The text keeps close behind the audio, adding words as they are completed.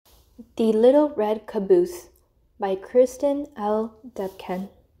The Little Red Caboose by Kristen Depken.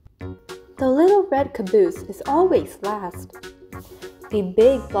 The little red caboose is always last. The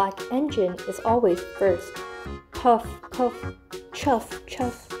big black engine is always first. Puff, puff, chuff,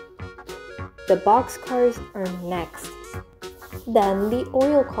 chuff. The boxcars are next. Then the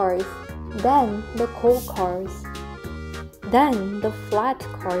oil cars. Then the coal cars. Then the flat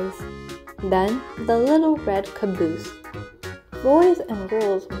cars. Then the little red caboose. Boys and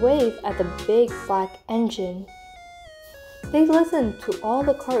girls wave at the big black engine. They listen to all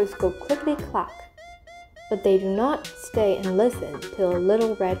the cars go clickety-clack, but they do not stay and listen to the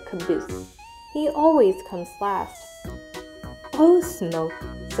little red caboose. He always comes last. "Oh, smoke,"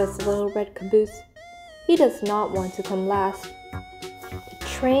 says the little red caboose. He does not want to come last. The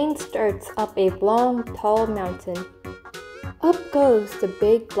train starts up a long, tall mountain. Up goes the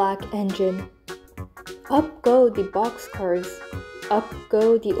big black engine. Up go the boxcars. Up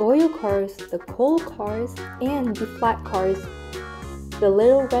go the oil cars, the coal cars, and the flat cars. The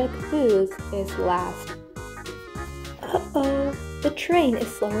little red caboose is last. Uh-oh, the train is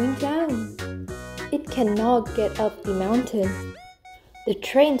slowing down. It cannot get up the mountain. The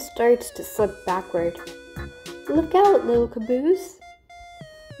train starts to slip backward. "Look out, little caboose."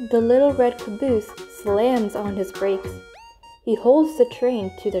 The little red caboose slams on his brakes. He holds the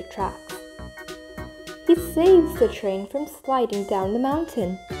train to the tracks. He saves the train from sliding down the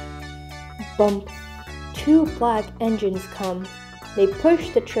mountain. Bump! Two black engines come. They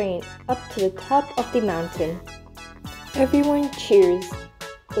push the train up to the top of the mountain. Everyone cheers.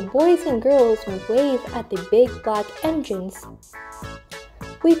 The boys and girls wave at the big black engines.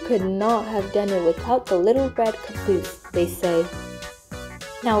 "We could not have done it without the little red caboose," they say.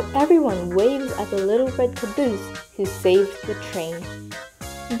 Now everyone waves at the little red caboose who saved the train.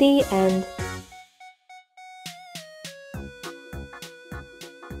 The end.